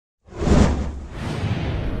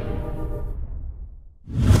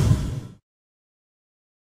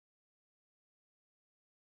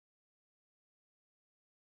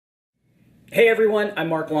Hey everyone, I'm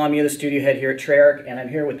Mark Lamia, the studio head here at Treyarch, and I'm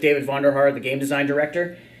here with David Vonderhaar, the game design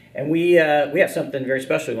director, and we have something very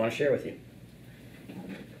special we want to share with you.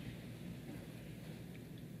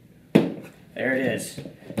 There it is.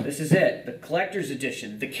 This is it, the Collector's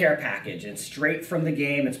Edition, the care package. It's straight from the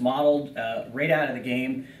game. It's modeled right out of the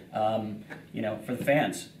game, you know, for the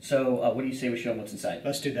fans. So what do you say we show them what's inside?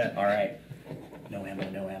 Let's do that. All right. No ammo,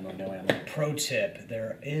 no ammo, no ammo. Pro tip,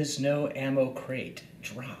 there is no ammo crate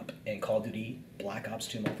drop in Call of Duty Black Ops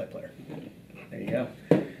 2 multiplayer. There you go.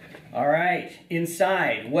 All right,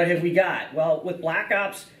 inside, what have we got? Well, with Black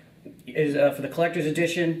Ops, is for the Collector's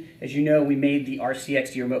Edition, as you know, we made the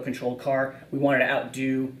RCXD remote controlled car. We wanted to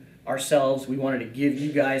outdo ourselves. We wanted to give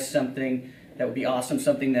you guys something that would be awesome,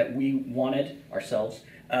 something that we wanted ourselves.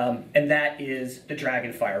 And that is the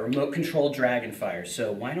Dragonfire, remote controlled Dragonfire.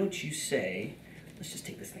 So why don't you say, let's just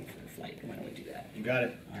take this thing for a flight. Why don't we do that? You got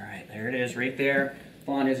it. All right, there it is right there.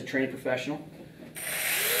 Vaughn is a trained professional.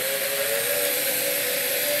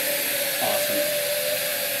 Awesome.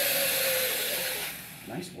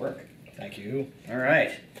 Nice work. Thank you. All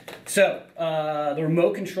right. So the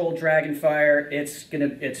remote control Dragonfire, it's gonna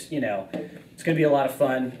be a lot of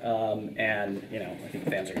fun, and you know, I think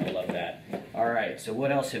fans are gonna love that. All right. So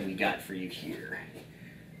what else have we got for you here?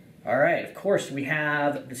 All right. Of course, we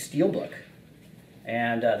have the Steelbook,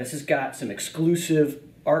 and this has got some exclusive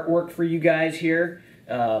artwork for you guys here.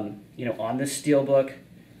 You know, on this Steelbook,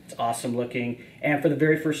 it's awesome looking, and for the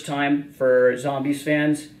very first time for Zombies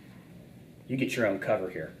fans, you get your own cover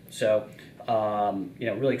here. So, you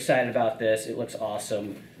know, really excited about this. It looks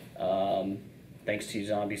awesome. Thanks to you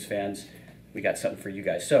Zombies fans, we got something for you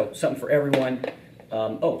guys. So, something for everyone.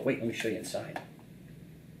 Oh, wait, let me show you inside.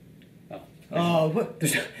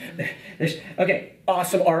 Okay,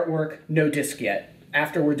 awesome artwork, no disc yet.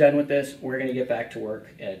 After we're done with this, we're gonna get back to work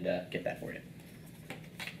and get that for you.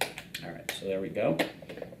 All right, so there we go.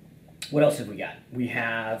 What else have we got? We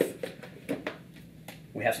have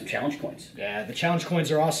some challenge coins. Yeah, the challenge coins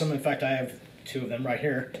are awesome. In fact, I have two of them right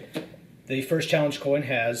here. The first challenge coin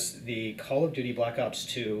has the Call of Duty Black Ops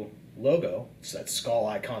 2 logo. It's that skull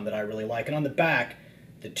icon that I really like. And on the back,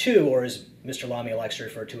 the 2, or as Mr. Lamia likes to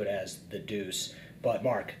refer to it as, the deuce. But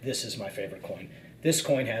Mark, this is my favorite coin. This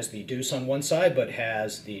coin has the deuce on one side, but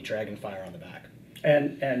has the Dragonfire on the back.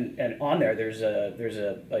 And on there, there's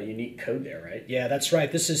a unique code there, right? Yeah, that's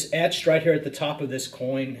right. This is etched right here at the top of this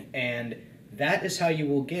coin, and that is how you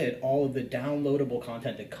will get all of the downloadable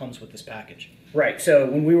content that comes with this package. Right. So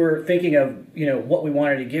when we were thinking of, you know, what we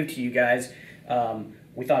wanted to give to you guys,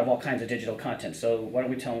 we thought of all kinds of digital content. So why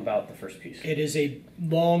don't we tell them about the first piece? It is a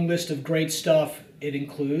long list of great stuff. It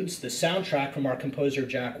includes the soundtrack from our composer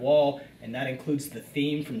Jack Wall, and that includes the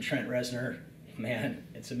theme from Trent Reznor. Man,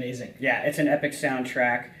 it's amazing. Yeah, it's an epic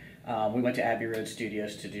soundtrack. We went to Abbey Road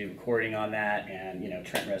Studios to do recording on that, and you know,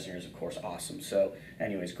 Trent Reznor is of course awesome. So,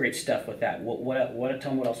 anyways, great stuff with that. Tell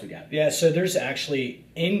them what else we got. Yeah, so there's actually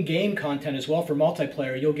in-game content as well for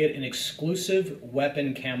multiplayer. You'll get an exclusive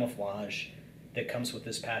weapon camouflage that comes with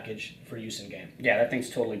this package for use in game. Yeah, that thing's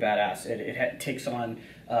totally badass. It takes on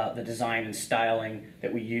the design and styling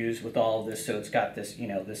that we use with all of this. So it's got this, you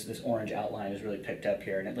know, this orange outline is really picked up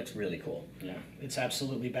here, and it looks really cool. Yeah, it's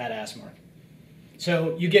absolutely badass, Mark.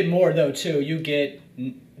 So you get more though too. You get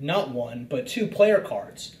not one, but 2 player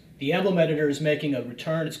cards. The emblem editor is making a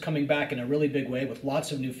return. It's coming back in a really big way with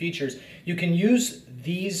lots of new features. You can use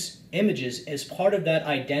these images as part of that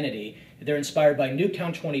identity. They're inspired by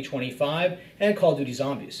Nuketown 2025 and Call of Duty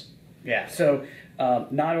Zombies. Yeah, so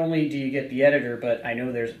not only do you get the editor, but I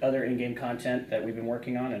know there's other in-game content that we've been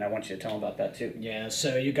working on, and I want you to tell them about that too. Yeah,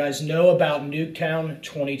 so you guys know about Nuketown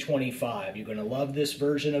 2025. You're going to love this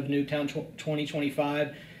version of Nuketown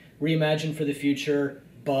 2025, reimagined for the future,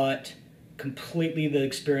 but completely the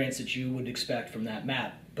experience that you would expect from that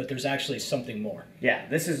map. But there's actually something more. Yeah,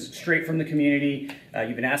 this is straight from the community.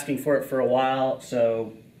 You've been asking for it for a while,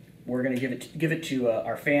 so we're going to give it to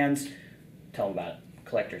our fans. Tell them about it.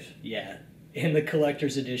 Collectors. Yeah, in the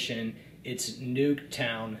Collector's Edition, it's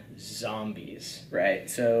Nuketown Zombies. Right.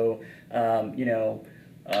 So, you know,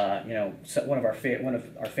 so one of our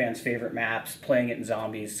fans' favorite maps, playing it in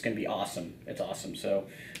Zombies, is going to be awesome. It's awesome. So,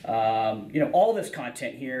 you know, all this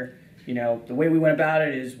content here, you know, the way we went about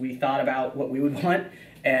it is we thought about what we would want,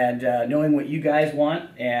 and knowing what you guys want,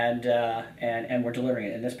 and we're delivering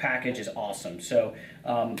it. And this package is awesome. So,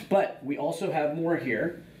 but we also have more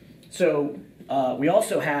here. So we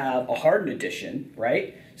also have a Hardened Edition,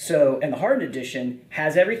 right? So, and the Hardened Edition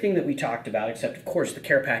has everything that we talked about, except of course the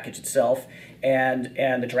care package itself, and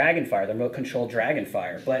the Dragonfire, the remote control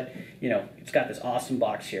Dragonfire. But you know, it's got this awesome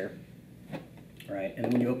box here, right? And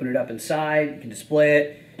then when you open it up inside, you can display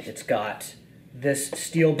it. It's got this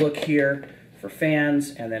Steelbook here for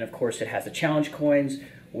fans, and then of course it has the challenge coins,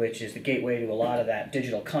 which is the gateway to a lot of that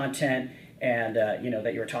digital content and that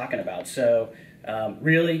you were talking about. So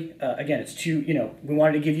really, again, it's two. We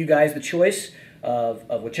wanted to give you guys the choice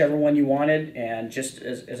of whichever one you wanted, and just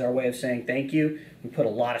as our way of saying thank you, we put a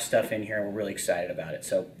lot of stuff in here, and we're really excited about it.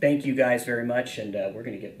 So thank you guys very much, and we're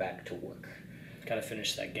going to get back to work. Got to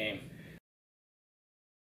finish that game.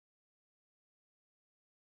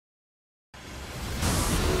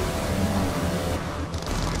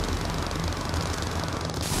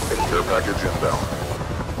 Care package inbound.